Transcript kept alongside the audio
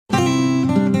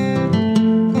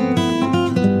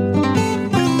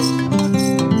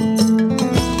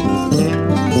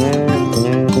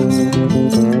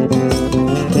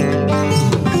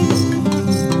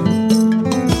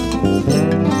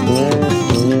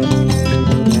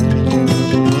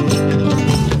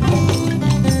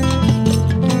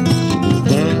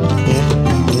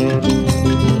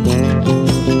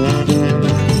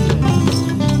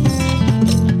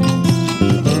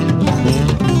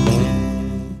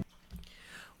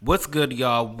What's good,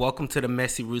 y'all? Welcome to the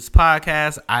Messy Roots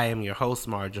Podcast. I am your host,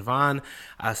 Mar Javon.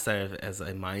 I serve as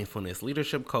a mindfulness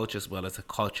leadership coach as well as a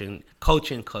coaching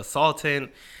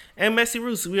consultant. And Messy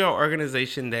Roots, we are an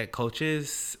organization that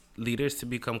coaches leaders to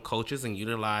become coaches and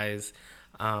utilize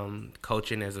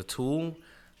coaching as a tool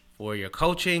for your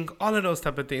coaching, all of those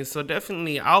type of things. So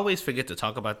definitely, I always forget to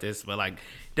talk about this, but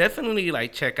definitely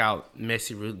check out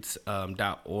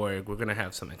messyroots.org. We're gonna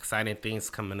have some exciting things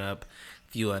coming up,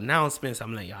 few announcements.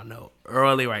 I'm letting y'all know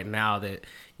early right now that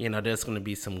there's gonna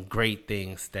be some great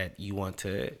things that you want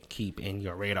to keep in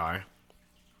your radar.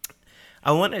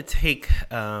 I want to take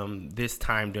this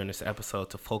time during this episode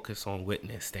to focus on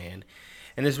witness stand.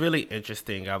 And it's really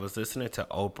interesting. I was listening to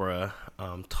Oprah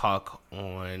talk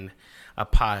on a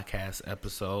podcast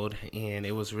episode, and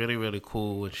it was really, really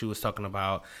cool when she was talking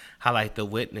about how the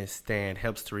witness stand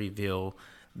helps to reveal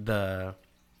the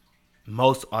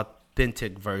most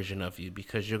authentic version of you,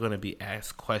 because you're going to be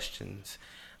asked questions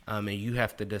and you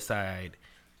have to decide,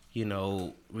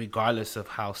 regardless of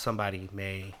how somebody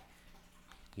may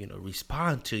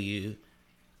respond to you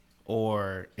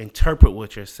or interpret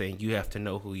what you're saying, you have to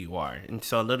know who you are. And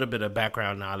so a little bit of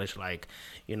background knowledge,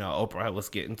 Oprah was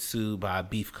getting sued by a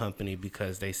beef company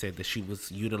because they said that she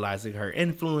was utilizing her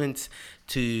influence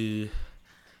to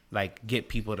get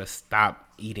people to stop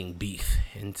eating beef.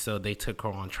 And so they took her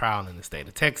on trial in the state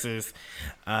of Texas.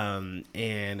 And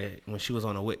when she was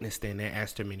on a witness stand, they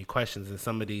asked her many questions, and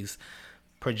some of these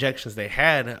projections they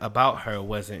had about her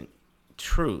wasn't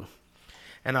true.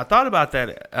 And I thought about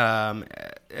that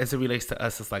as it relates to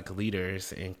us as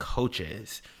leaders and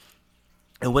coaches,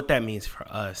 and what that means for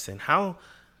us, and how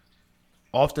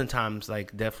oftentimes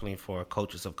definitely for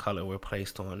coaches of color, we're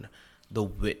placed on the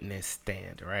witness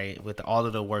stand, right? With all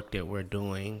of the work that we're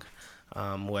doing,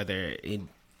 whether it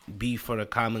be for the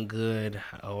common good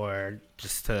or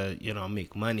just to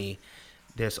make money,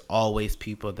 there's always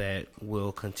people that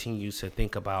will continue to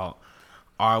think about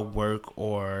our work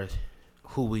or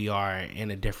who we are in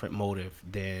a different motive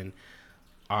than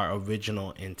our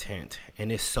original intent. And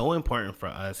it's so important for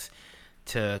us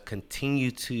to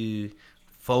continue to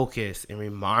focus and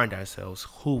remind ourselves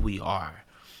who we are.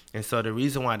 And so the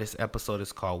reason why this episode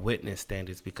is called Witness Stand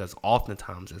is because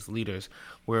oftentimes as leaders,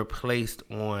 we're placed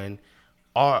on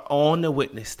the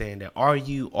witness stand. That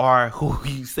you are who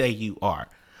you say you are.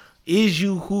 Is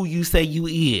you who you say you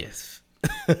is?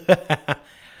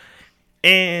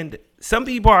 And some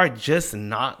people are just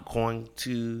not going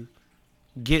to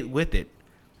get with it.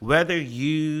 Whether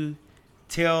you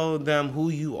tell them who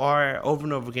you are over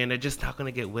and over again, they're just not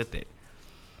going to get with it.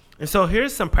 And so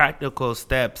here's some practical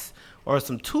steps or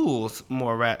some tools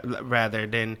more rather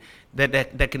than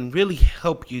that can really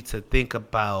help you to think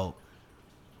about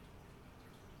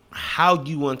how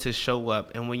you want to show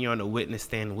up. And when you're on a witness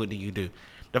stand, what do you do?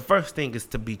 The first thing is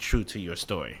to be true to your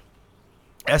story.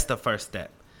 That's the first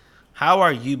step. How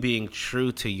are you being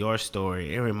true to your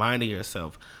story and reminding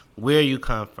yourself where you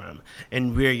come from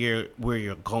and where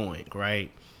you're going, right?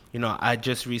 I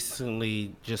just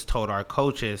recently told our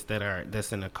coaches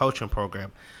that's in a coaching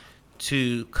program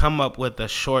to come up with a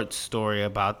short story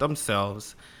about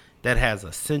themselves that has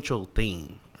a central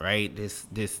theme, right? This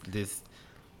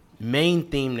main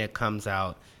theme that comes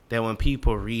out, that when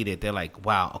people read it, they're like,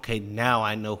 wow, okay, now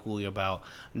I know who you're about.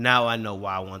 Now I know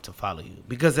why I want to follow you.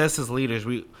 Because as leaders,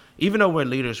 even though we're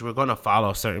leaders, we're going to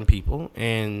follow certain people,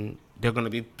 and there are going to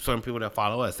be certain people that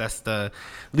follow us. That's the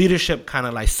leadership kind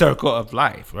of circle of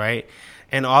life, right?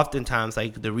 And oftentimes,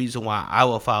 the reason why I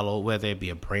will follow, whether it be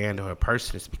a brand or a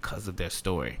person, is because of their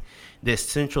story. This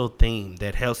central theme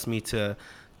that helps me to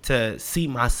see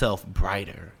myself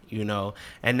brighter,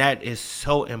 and that is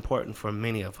so important for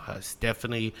many of us,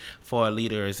 definitely for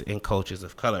leaders and coaches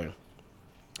of color.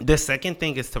 The second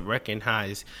thing is to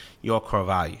recognize your core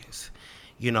values.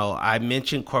 I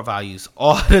mention core values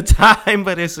all the time,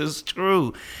 but this is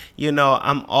true.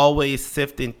 I'm always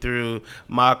sifting through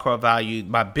my core value.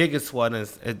 My biggest one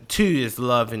is two is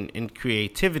love and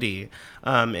creativity.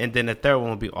 And then the third one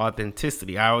will be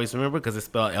authenticity. I always remember because it's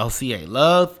spelled LCA,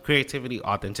 love, creativity,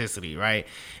 authenticity, right?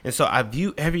 And so I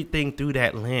view everything through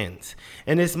that lens.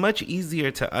 And it's much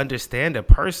easier to understand a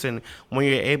person when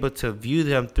you're able to view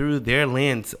them through their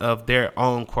lens of their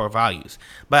own core values.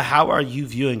 But how are you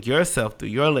viewing yourself through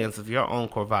your lens of your own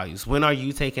core values? When are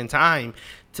you taking time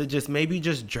to just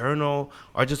journal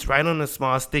or just write on a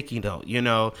small sticky note?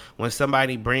 When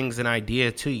somebody brings an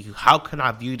idea to you, how can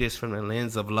I view this from the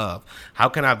lens of love? How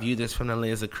can I view this from the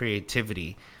lens of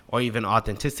creativity or even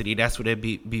authenticity? That's what it'd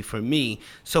be for me.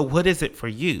 So what is it for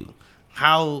you?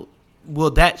 How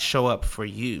will that show up for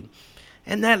you?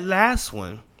 And that last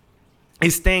one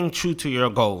is staying true to your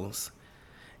goals.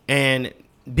 And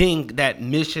being that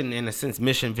mission, in a sense,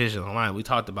 mission, vision aligned. We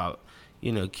talked about,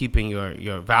 keeping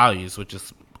your values, which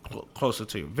is closer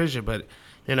to your vision, but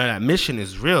that mission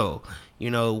is real.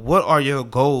 What are your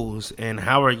goals, and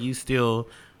how are you still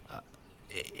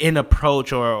in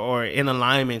approach or in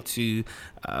alignment to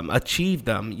achieve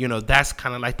them? That's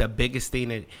kind of like the biggest thing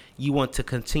that you want to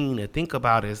continue to think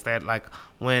about, is that, like,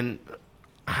 when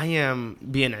I am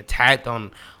being attacked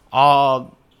on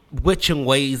all witching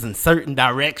ways in certain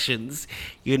directions,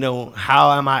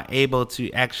 how am I able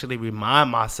to actually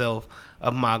remind myself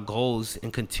of my goals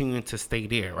and continuing to stay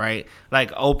there, right?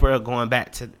 Like Oprah, going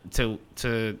back to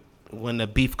when the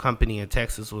beef company in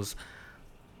Texas was,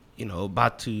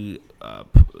 about to,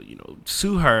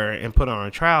 sue her and put her on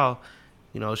trial.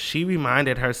 She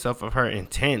reminded herself of her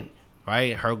intent,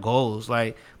 right? Her goals.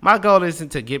 Like, my goal isn't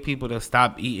to get people to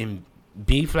stop eating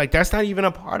beef. Like, that's not even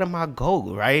a part of my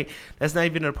goal, right? That's not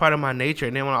even a part of my nature.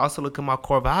 And then when I also look at my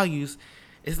core values,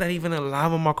 it's not even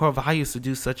aligned with my core values to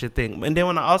do such a thing. And then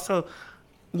when I also,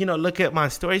 look at my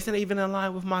story, it's not even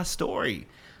aligned with my story.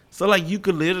 So, like, you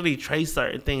could literally trace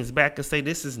certain things back and say,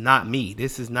 this is not me.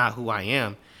 This is not who I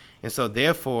am. And so,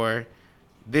 therefore,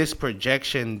 this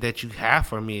projection that you have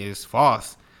for me is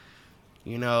false.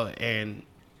 And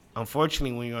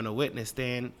unfortunately, when you're on a witness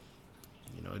stand,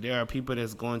 there are people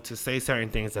that's going to say certain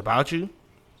things about you,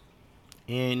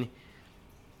 and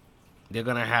they're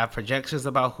going to have projections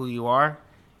about who you are,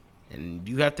 and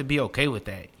you have to be okay with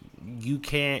that. You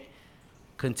can't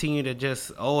continue to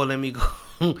just, let me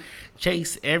go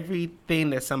chase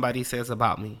everything that somebody says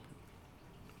about me.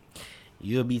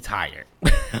 You'll be tired.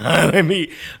 let me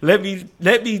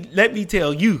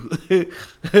tell you.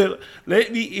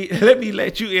 let me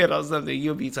let you in on something.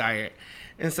 You'll be tired.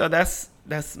 And so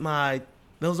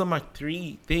those are my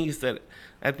 3 things that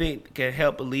I think can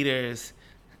help leaders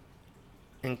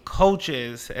and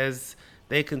coaches as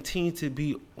they continue to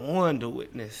be on the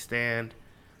witness stand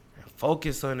and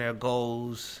focus on their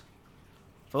goals,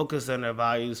 focus on their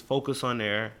values, focus on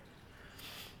their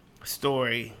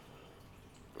story.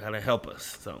 That'll help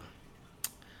us. So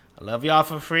I love y'all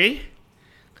for free.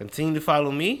 Continue to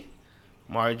follow me,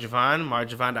 Marjavon,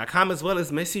 marjavon.com, as well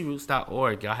as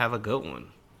messyroots.org. Y'all have a good one.